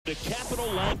to Capital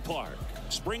Land Park.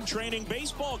 Spring training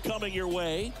baseball coming your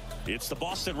way. It's the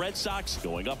Boston Red Sox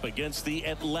going up against the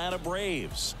Atlanta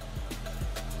Braves.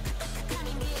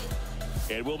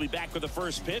 And we'll be back with the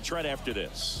first pitch right after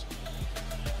this.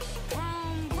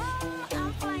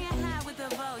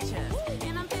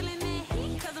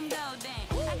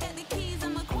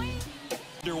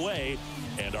 Underway,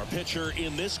 and our pitcher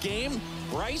in this game,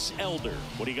 Bryce Elder.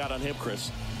 What do you got on him, Chris?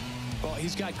 Well,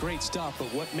 he's got great stuff, but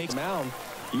what makes mound,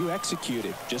 you execute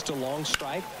it. Just a long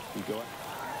strike, you go.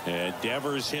 And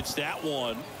Devers hits that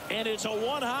one, and it's a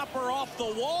one-hopper off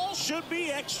the wall. Should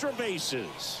be extra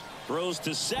bases. Throws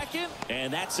to second,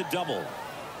 and that's a double.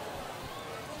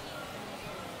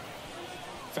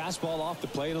 Fastball off the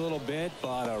plate a little bit,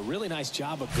 but a really nice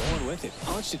job of going with it.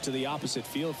 Punched it to the opposite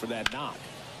field for that knock.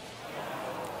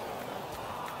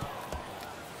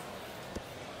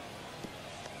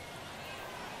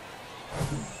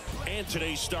 And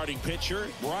today's starting pitcher,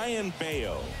 Brayan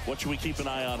Bello. What should we keep an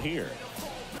eye on here?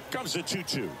 Comes a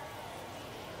 2-2.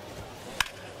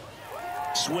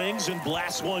 Swings and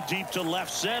blasts one deep to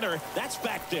left center. That's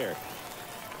back there.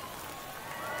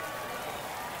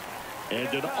 And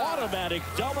an automatic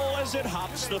double as it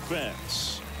hops the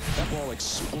fence. That ball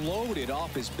exploded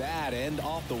off his bat and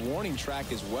off the warning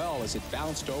track as well as it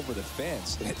bounced over the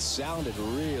fence. And it sounded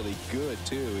really good,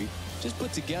 too. He just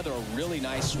put together a really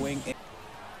nice swing.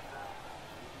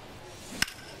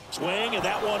 Swing, and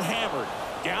that one hammered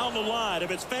down the line. If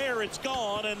it's fair, it's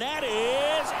gone, and that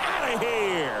is out of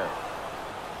here.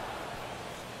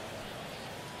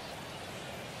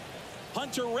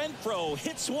 Hunter Renfroe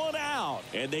hits one out,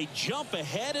 and they jump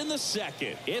ahead in the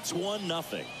second. It's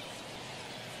 1-0.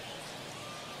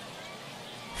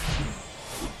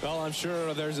 Well, I'm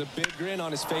sure there's a big grin on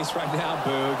his face right now,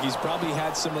 Boog. He's probably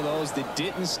had some of those that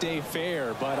didn't stay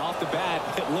fair, but off the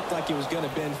bat, it looked like it was going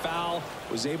to bend foul.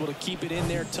 Was able to keep it in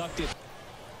there, tucked it.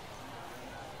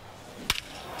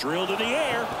 Drilled in the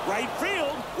air, right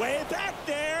field, way back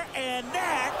there, and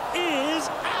that is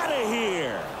out of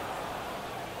here.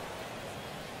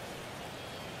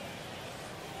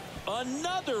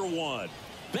 Another one.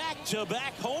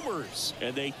 Back-to-back homers,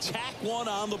 and they tack one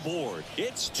on the board.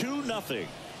 It's 2-0.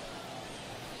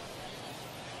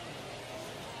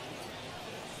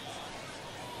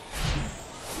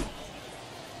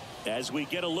 As we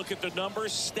get a look at the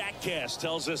numbers, StatCast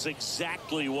tells us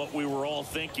exactly what we were all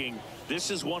thinking. This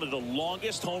is one of the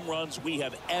longest home runs we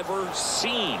have ever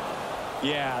seen.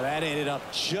 Yeah, that ended up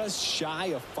just shy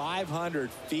of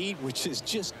 500 feet, which is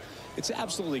just, it's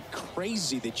absolutely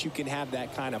crazy that you can have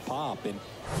that kind of pop. And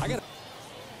I got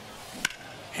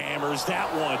hammers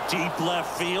that one deep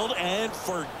left field and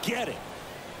forget it.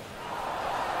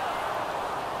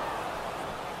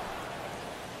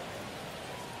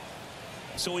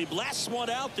 So he blasts one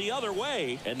out the other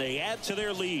way, and they add to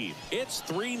their lead. It's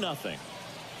 3-0.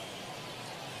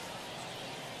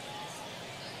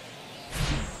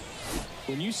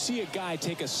 When you see a guy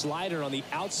take a slider on the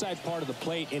outside part of the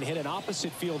plate and hit an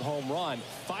opposite field home run,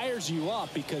 fires you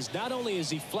up because not only is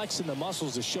he flexing the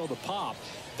muscles to show the pop,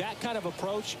 that kind of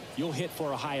approach, you'll hit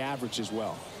for a high average as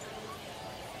well.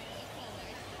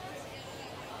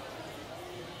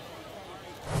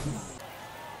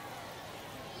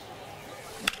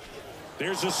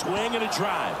 There's a swing and a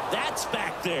drive. That's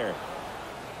back there.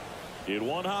 It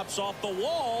one hops off the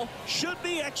wall. Should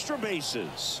be extra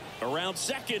bases. Around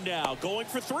second now, going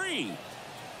for 3.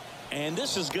 And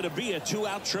this is going to be a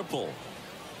 2-out triple.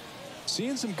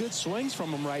 Seeing some good swings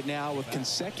from him right now with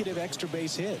consecutive extra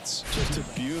base hits. Just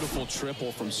a beautiful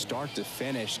triple from start to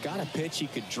finish. Got a pitch he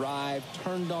could drive,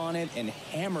 turned on it, and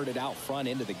hammered it out front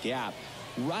into the gap.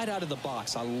 Right out of the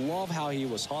box. I love how he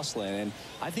was hustling, and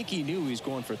I think he knew he was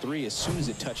going for 3 as soon as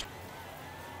it touched.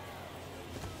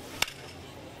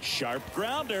 Sharp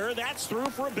grounder. That's through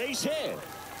for a base hit.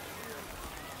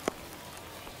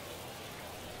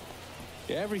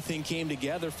 Everything came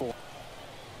together for.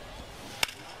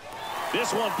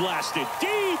 This one blasted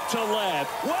deep to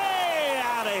left. Way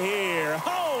out of here.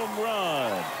 Home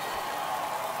run.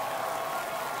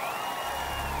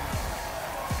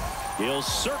 He'll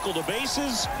circle the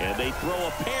bases, and they throw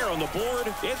a pair on the board.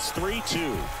 It's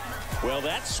 3-2. Well,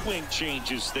 that swing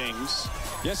changes things.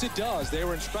 Yes, it does. They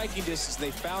were in striking distance. They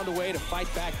found a way to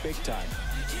fight back big time.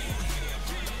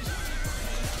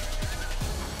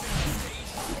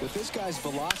 With this guy's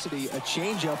velocity, a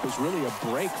changeup is really a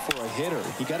break for a hitter.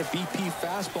 He got a BP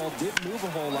fastball, didn't move a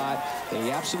whole lot, and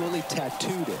he absolutely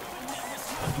tattooed it.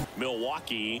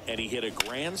 Milwaukee, and he hit a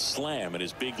grand slam in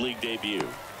his big league debut.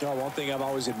 You know, one thing I've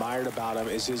always admired about him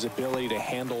is his ability to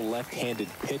handle left-handed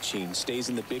pitching. Stays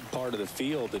in the big part of the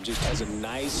field and just has a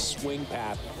nice swing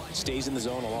path. Stays in the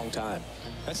zone a long time.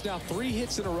 That's now 3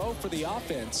 hits in a row for the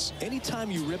offense. Anytime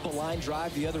you rip a line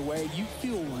drive the other way, you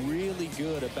feel really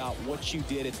good about what you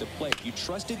did at the plate. You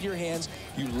trusted your hands,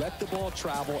 you let the ball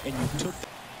travel, and you took.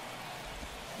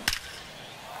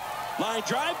 Line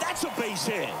drive, that's a base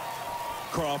hit.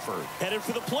 Crawford headed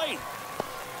for the plate.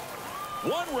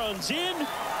 1 runs in.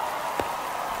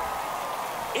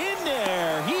 In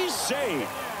there, he's safe.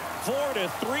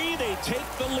 4-3, they take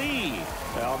the lead.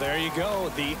 Well, there you go.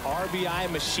 The RBI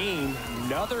machine.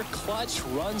 Another clutch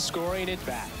run scoring at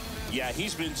bat. Yeah,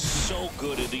 he's been so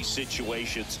good in these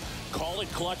situations. Call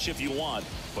it clutch if you want,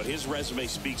 but his resume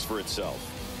speaks for itself.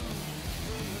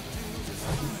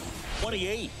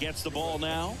 28 gets the ball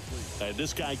now, and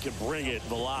this guy can bring it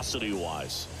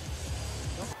velocity-wise.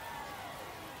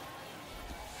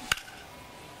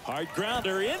 Hard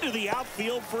grounder into the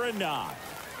outfield for a knock.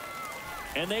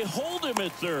 And they hold him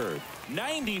at third.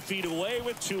 90 feet away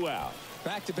with 2 out.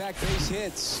 Back-to-back base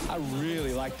hits. I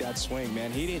really like that swing,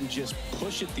 man. He didn't just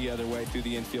push it the other way through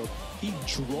the infield. He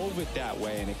drove it that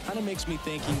way, and it kind of makes me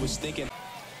think he was thinking.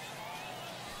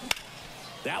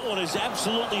 That one is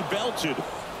absolutely belted.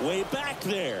 Way back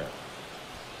there.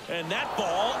 And that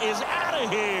ball is out of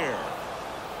here.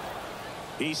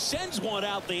 He sends one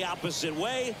out the opposite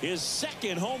way. His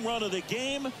second home run of the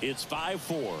game. It's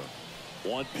 5-4.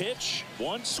 1 pitch,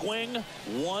 1 swing,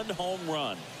 1 home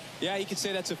run. Yeah, you could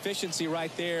say that's efficiency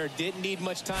right there. Didn't need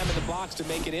much time in the box to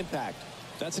make an impact.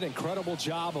 That's an incredible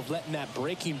job of letting that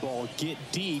breaking ball get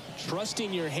deep,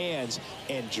 trusting your hands,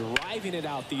 and driving it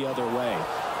out the other way.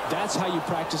 That's how you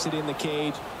practice it in the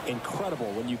cage.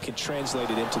 Incredible when you can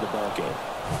translate it into the ball game.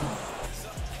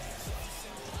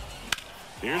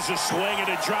 Here's a swing and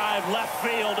a drive left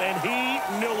field, and he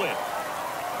knew it.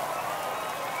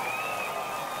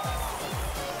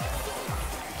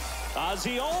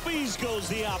 Ozzie Albies goes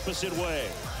the opposite way,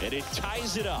 and it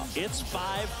ties it up. It's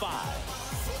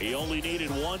 5-5. He only needed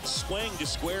 1 swing to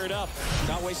square it up.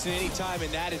 Not wasting any time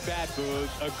in that at bat, Boog.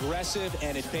 Aggressive,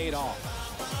 and it paid off.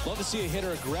 Love to see a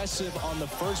hitter aggressive on the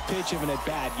first pitch of an at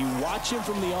bat. You watch him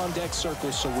from the on-deck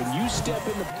circle, so when you step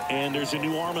in the... And there's a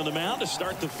new arm on the mound to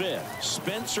start the 5th.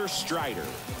 Spencer Strider.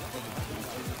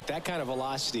 That kind of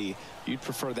velocity, you'd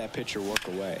prefer that pitcher work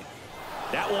away.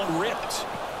 That one ripped.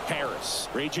 Harris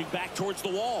raging back towards the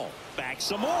wall. Back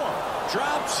some more.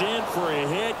 Drops in for a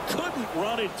hit. Couldn't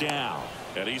run it down.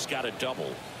 And he's got a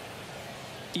double.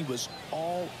 He was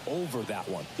all over that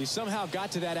one. He somehow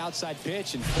got to that outside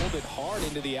pitch and pulled it hard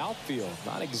into the outfield.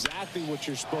 Not exactly what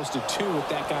you're supposed to do with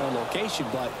that kind of location,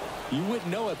 but you wouldn't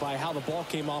know it by how the ball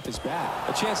came off his bat.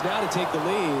 A chance now to take the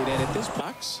lead, and at this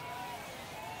point...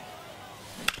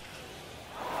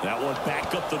 That one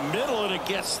back up the middle, and it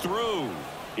gets through.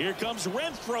 Here comes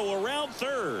Renfroe around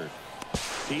third.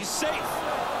 He's safe.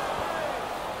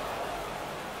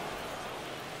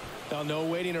 Well, no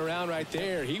waiting around right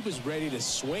there. He was ready to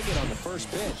swing it on the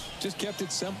first pitch. Just kept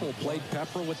it simple. Played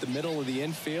pepper with the middle of the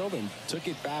infield and took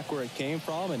it back where it came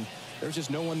from, and there's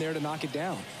just no one there to knock it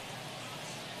down.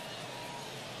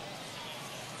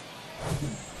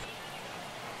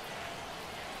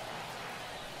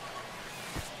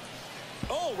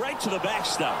 Oh, right to the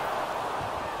backstop.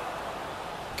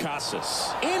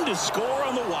 Casas in to score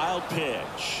on the wild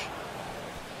pitch.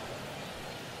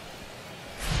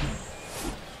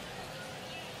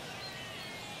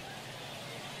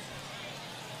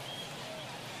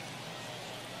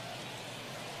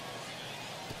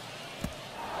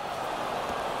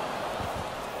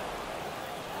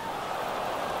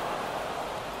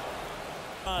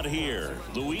 On here,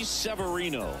 Luis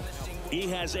Severino. He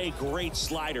has a great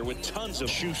slider with tons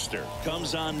of... Schuster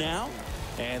comes on now.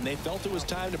 And they felt it was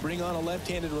time to bring on a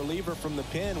left-handed reliever from the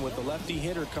pen with the lefty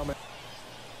hitter coming.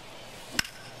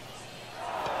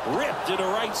 Ripped into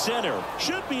right center.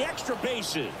 Should be extra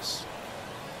bases.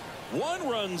 1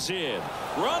 runs in.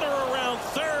 Runner around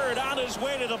third on his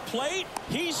way to the plate.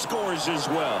 He scores as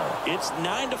well. It's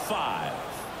 9-5.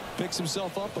 Picks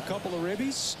himself up a couple of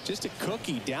ribbies. Just a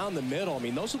cookie down the middle. I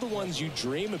mean, those are the ones you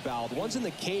dream about. The ones in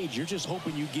the cage, you're just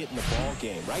hoping you get in the ball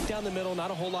game. Right down the middle,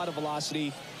 not a whole lot of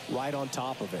velocity. Right on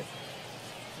top of it.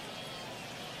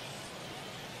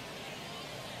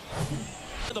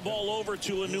 The ball over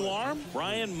to a new arm,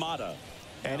 Ryan Mata.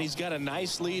 And he's got a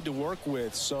nice lead to work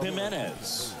with. So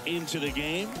Jimenez into the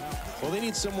game. Well, they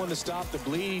need someone to stop the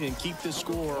bleed and keep the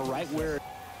score right where.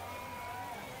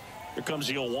 Here comes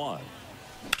the 0-1.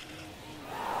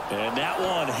 And that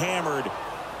one hammered.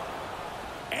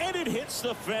 And it hits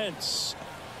the fence.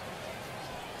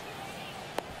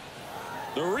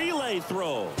 The relay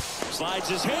throw. Slides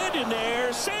his hand in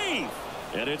there. Safe.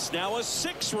 And it's now a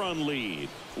 6-run lead.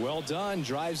 Well done.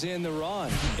 Drives in the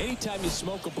run. Anytime you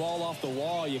smoke a ball off the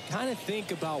wall, you kind of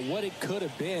think about what it could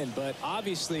have been. But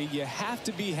obviously, you have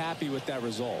to be happy with that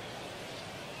result.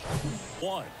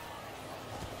 1.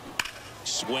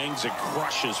 Swings and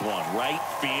crushes one. Right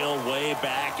field, way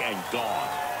back, and gone.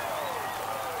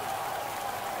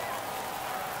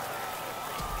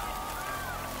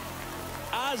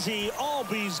 Ozzie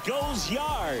Albies goes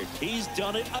yard. He's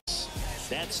done it.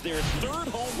 That's their 3rd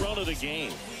home run of the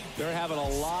game. They're having a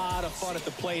lot of fun at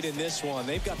the plate in this one.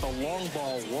 They've got the long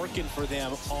ball working for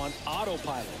them on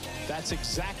autopilot. That's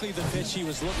exactly the pitch he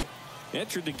was looking for.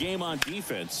 Entered the game on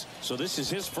defense, so this is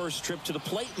his first trip to the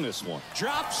plate in this one.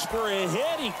 Drops for a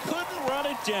hit. He couldn't run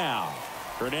it down.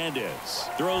 Hernandez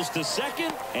throws to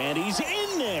second, and he's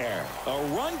in there. A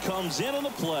run comes in on the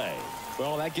play.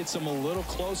 Well, that gets him a little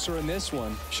closer in this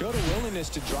one. Showed a willingness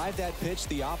to drive that pitch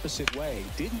the opposite way.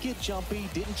 Didn't get jumpy,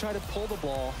 didn't try to pull the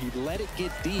ball. He let it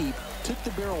get deep, took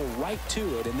the barrel right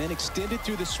to it, and then extended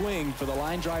through the swing for the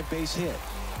line drive base hit.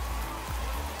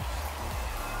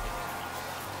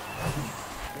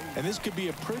 And this could be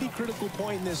a pretty critical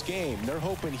point in this game. They're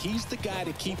hoping he's the guy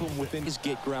to keep them within his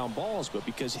get ground balls, but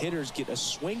because hitters get a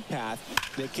swing path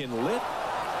that can lift.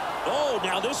 Oh,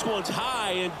 now this one's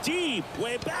high and deep.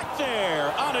 Way back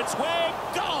there. On its way.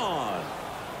 Gone.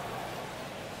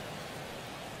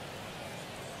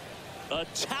 A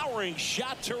towering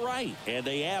shot to right. And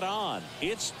they add on.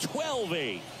 It's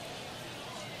 12-8.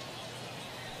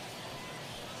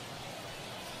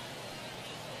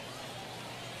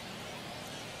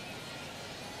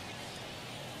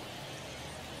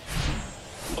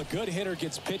 A good hitter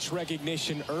gets pitch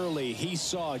recognition early. He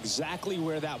saw exactly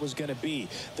where that was going to be.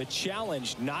 The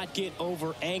challenge, not get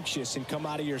over anxious and come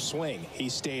out of your swing. He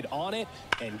stayed on it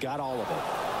and got all of it.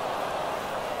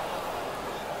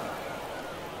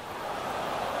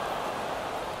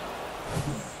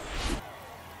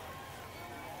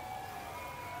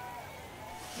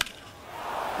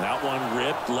 That one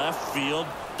ripped left field.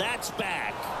 That's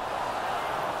back.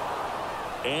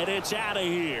 And it's out of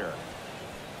here.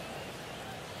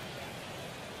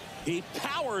 He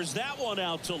powers that one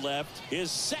out to left. His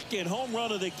 2nd home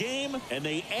run of the game, and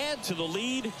they add to the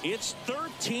lead. It's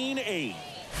 13-8.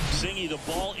 Singy, the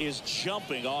ball is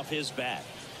jumping off his bat.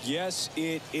 Yes,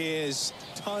 it is.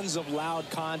 Tons of loud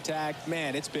contact.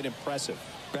 Man, it's been impressive.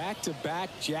 Back-to-back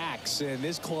jacks, and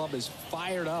this club is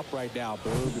fired up right now,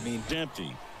 Boog. I mean,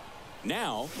 empty.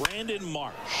 Now, Brandon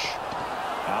Marsh.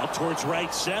 Out towards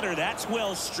right center. That's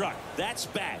well struck. That's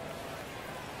back.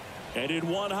 And in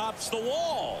one hops the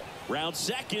wall. Round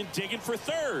second, digging for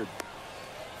third.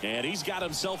 And he's got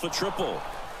himself a triple.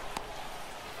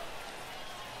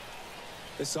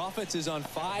 This offense is on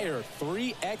fire.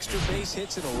 3 extra base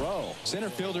hits in a row. Center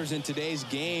fielders in today's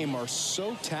game are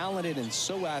so talented and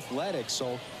so athletic.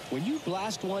 So when you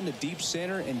blast one to deep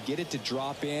center and get it to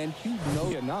drop in, you know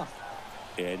you're not.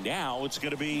 And now it's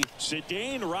going to be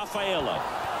Ceddanne Rafaela.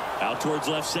 Out towards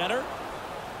left center.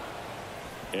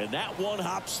 And that one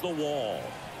hops the wall.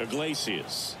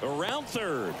 Iglesias around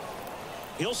third.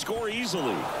 He'll score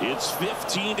easily. It's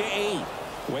 15-8.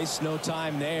 Wastes no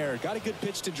time there. Got a good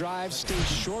pitch to drive. Stayed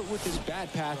short with his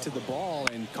bat path to the ball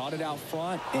and caught it out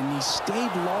front. And he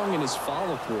stayed long in his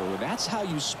follow through. And that's how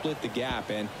you split the gap.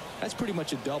 And that's pretty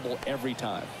much a double every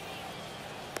time.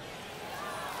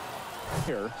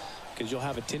 Here, because you'll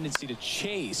have a tendency to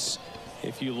chase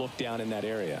if you look down in that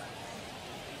area.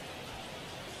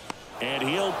 And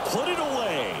he'll put it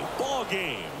away. Ball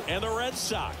game. And the Red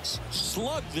Sox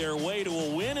slug their way to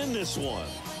a win in this one.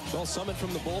 Well, Summit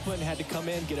from the bullpen had to come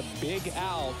in, get a big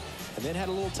out, and then had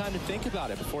a little time to think about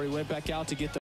it before he went back out to get the